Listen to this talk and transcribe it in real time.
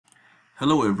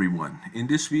Hello everyone. In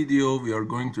this video we are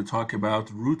going to talk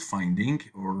about root finding,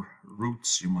 or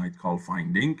roots you might call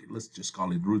finding. Let's just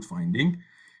call it root finding.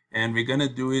 And we're going to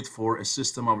do it for a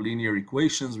system of linear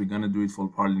equations, we're going to do it for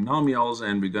polynomials,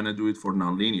 and we're going to do it for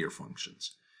nonlinear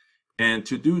functions. And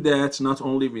to do that, not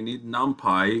only we need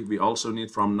NumPy, we also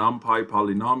need from NumPy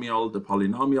polynomial, the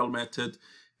polynomial method.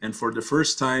 And for the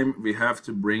first time, we have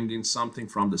to bring in something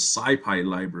from the Scipy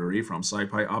library, from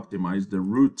Scipy Optimize, the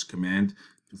root command,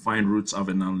 to find roots of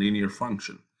a nonlinear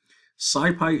function.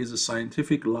 Scipy is a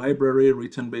scientific library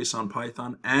written based on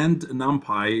Python and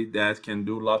NumPy that can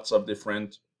do lots of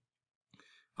different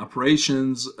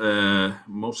operations,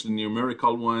 mostly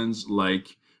numerical ones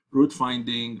like root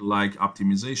finding, like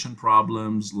optimization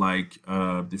problems, like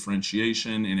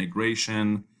differentiation,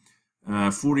 integration,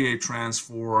 Fourier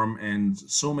transform, and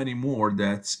so many more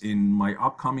that in my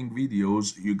upcoming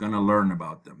videos you're gonna learn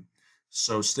about them.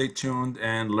 So stay tuned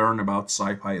and learn about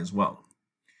Scipy as well.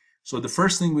 So the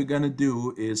first thing we're going to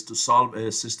do is to solve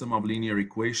a system of linear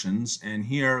equations. And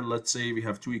here, let's say we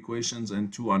have two equations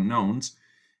and two unknowns.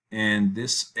 And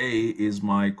this A is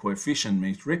my coefficient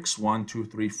matrix, 1, 2,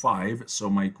 3, 5. So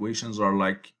my equations are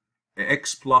like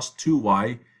x plus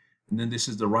 2y. And then this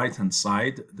is the right-hand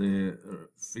side, the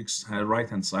fixed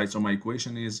right-hand side. So my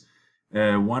equation is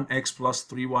 1x plus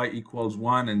 3y equals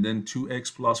 1, and then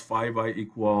 2x plus 5y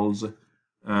equals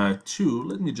 2.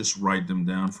 Let me just write them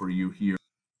down for you here.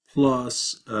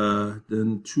 Plus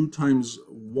then 2 times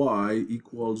y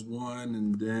equals 1,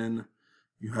 and then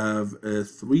you have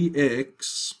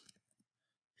 3x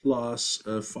plus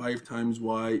 5 times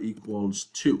y equals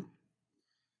 2.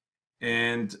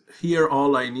 And here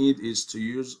all I need is to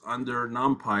use under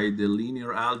NumPy the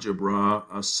linear algebra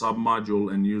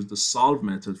submodule and use the solve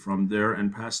method from there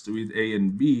and pass to it a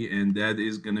and b, and that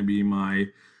is going to be my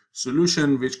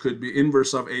solution, which could be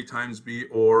inverse of a times b,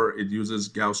 or it uses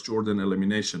Gauss-Jordan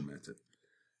elimination method.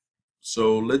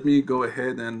 So let me go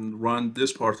ahead and run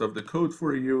this part of the code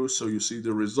for you so you see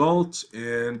the result,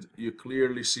 and you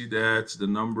clearly see that the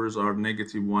numbers are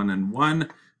 -1 and 1.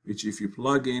 Which if you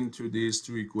plug into these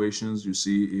two equations, you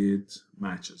see it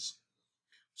matches.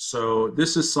 So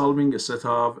this is solving a set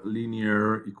of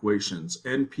linear equations,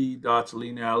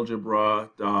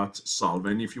 np.linearalgebra.solve.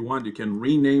 And if you want, you can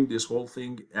rename this whole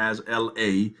thing as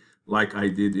LA, like I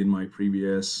did in my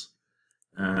previous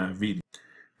video.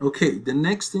 Okay, the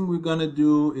next thing we're going to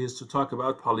do is to talk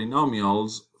about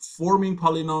polynomials, forming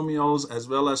polynomials, as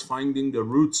well as finding the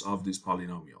roots of these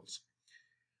polynomials.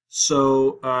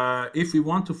 So if we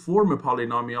want to form a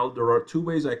polynomial, there are two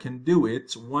ways I can do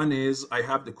it. One is I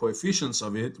have the coefficients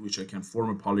of it, which I can form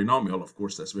a polynomial. Of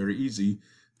course, that's very easy.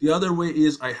 The other way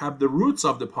is I have the roots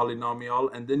of the polynomial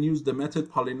and then use the method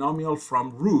polynomial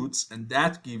from roots, and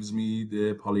that gives me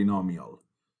the polynomial,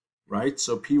 right?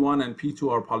 So P1 and P2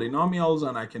 are polynomials,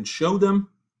 and I can show them.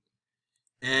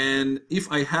 And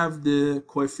if I have the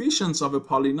coefficients of a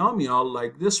polynomial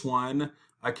like this one,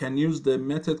 I can use the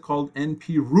method called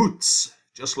np-roots,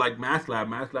 just like MATLAB.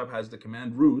 MATLAB has the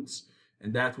command roots,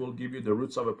 and that will give you the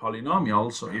roots of a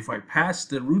polynomial. So if I pass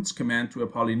the roots command to a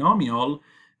polynomial,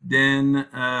 then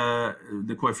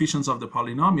the coefficients of the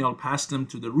polynomial, pass them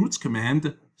to the roots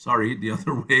command. Sorry, the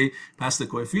other way, pass the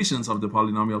coefficients of the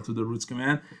polynomial to the roots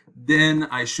command, then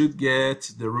I should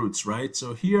get the roots, right?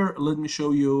 So here, let me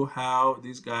show you how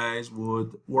these guys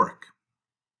would work.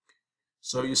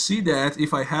 So you see that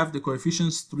if I have the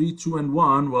coefficients 3, 2, and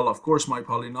 1, well, of course, my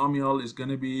polynomial is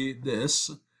going to be this,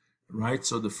 right?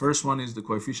 So the first one is the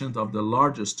coefficient of the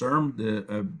largest term,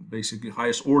 the basically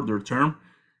highest order term,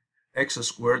 x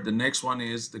squared. The next one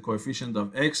is the coefficient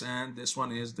of x, and this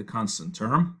one is the constant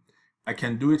term. I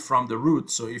can do it from the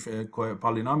roots. So if a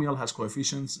polynomial has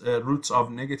coefficients, roots of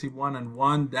 -1 and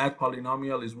 1, that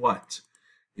polynomial is what?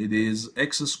 It is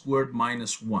x squared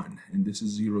minus 1, and this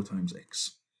is 0 times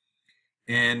x.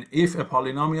 And if a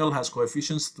polynomial has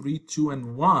coefficients 3, 2,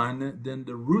 and 1, then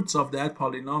the roots of that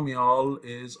polynomial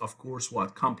is, of course,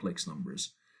 what? Complex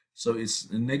numbers. So it's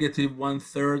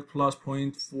 -1/3 plus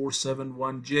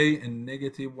 0.471j and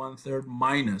 -1/3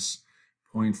 minus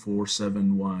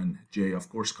 0.471j, of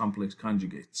course, complex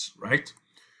conjugates, right?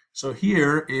 So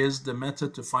here is the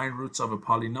method to find roots of a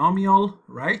polynomial,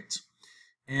 right?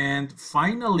 And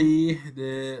finally,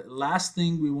 the last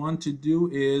thing we want to do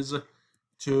is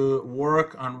to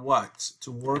work on what?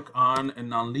 To work on a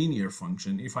nonlinear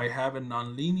function. If I have a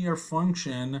nonlinear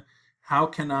function, how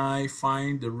can I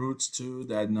find the roots to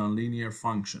that nonlinear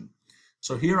function?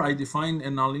 So here I define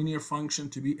a nonlinear function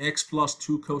to be x plus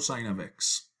 2 cosine of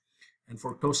x. And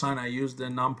for cosine, I use the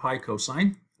NumPy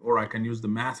cosine, or I can use the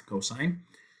math cosine.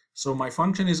 So my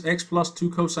function is x plus 2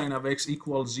 cosine of x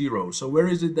equals 0. So where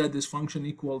is it that this function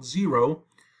equals 0?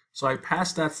 So I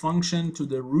pass that function to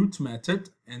the root method,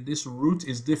 and this root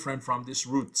is different from this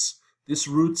roots. This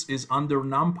roots is under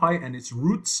numpy and its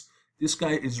roots. This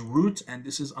guy is root, and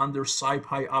this is under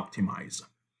scipy optimize.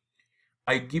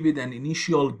 I give it an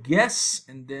initial guess,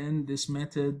 and then this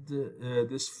method,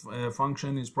 this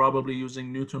function is probably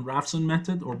using Newton-Raphson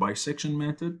method or bisection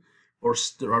method, or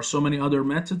there are so many other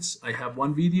methods. I have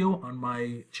one video on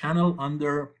my channel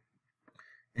under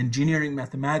engineering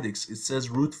mathematics. It says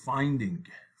root finding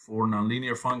for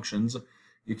nonlinear functions.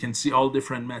 You can see all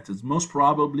different methods. Most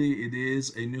probably it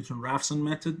is a Newton-Raphson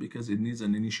method because it needs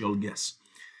an initial guess.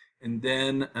 And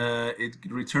then it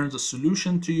returns a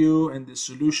solution to you, and the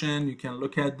solution, you can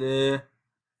look at the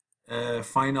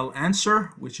final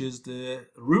answer, which is the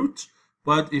root.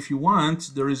 But if you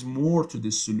want, there is more to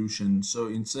this solution. So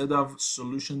instead of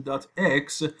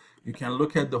solution.x, you can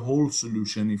look at the whole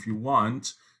solution if you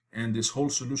want. And this whole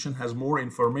solution has more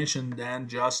information than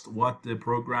just what the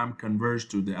program converges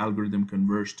to, the algorithm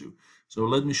converges to. So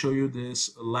let me show you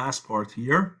this last part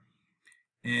here.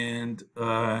 And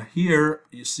here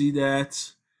you see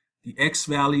that the x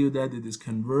value that it is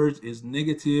converged is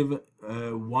negative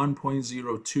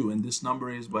 1.02. And this number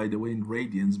is, by the way, in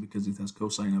radians because it has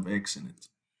cosine of x in it.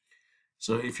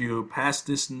 So if you pass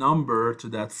this number to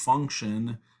that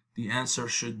function, the answer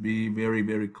should be very,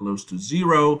 very close to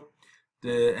 0.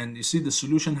 And you see the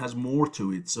solution has more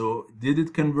to it. So did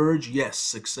it converge? Yes,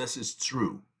 success is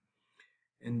true.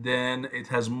 And then it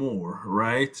has more,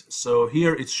 right? So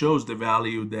here it shows the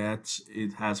value that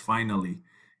it has finally.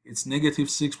 It's negative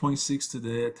 6.6 to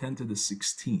the 10 to the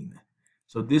 16.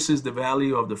 So this is the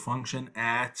value of the function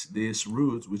at this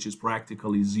root, which is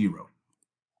practically 0.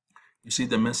 You see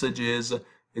the message is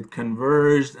it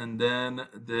converged, and then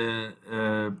the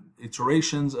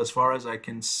iterations, as far as I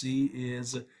can see,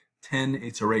 is 10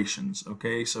 iterations.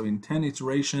 Okay, so in 10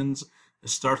 iterations,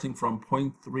 starting from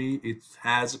 0.3, it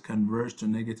has converged to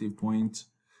negative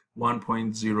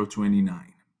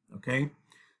 1.029. Okay,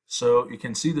 so you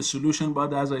can see the solution,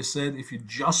 but as I said, if you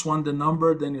just want the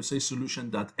number, then you say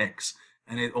solution.x,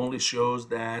 and it only shows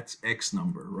that x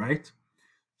number, right?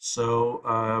 So,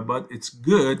 but it's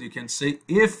good. You can say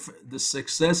if the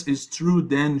success is true,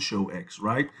 then show x,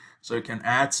 right? So you can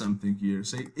add something here.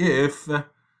 Say if,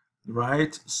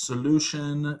 right,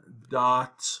 solution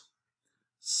dot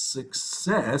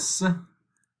success,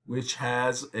 which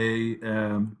has a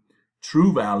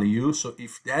true value. So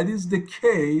if that is the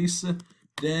case,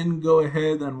 then go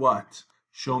ahead and what?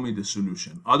 Show me the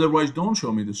solution. Otherwise, don't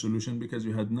show me the solution because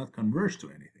you had not converged to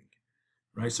anything,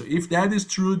 right? So if that is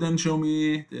true, then show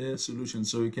me the solution.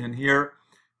 So you can here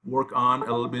work on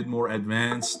a little bit more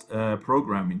advanced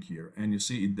programming here, and you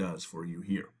see it does for you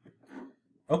here.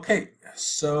 Okay,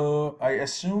 so I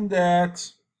assume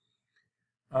that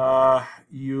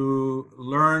you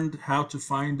learned how to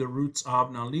find the roots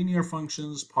of nonlinear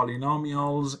functions,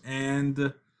 polynomials,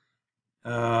 and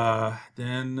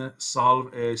then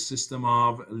solve a system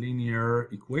of linear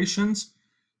equations.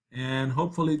 And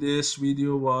hopefully this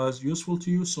video was useful to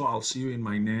you, so I'll see you in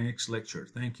my next lecture.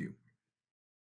 Thank you.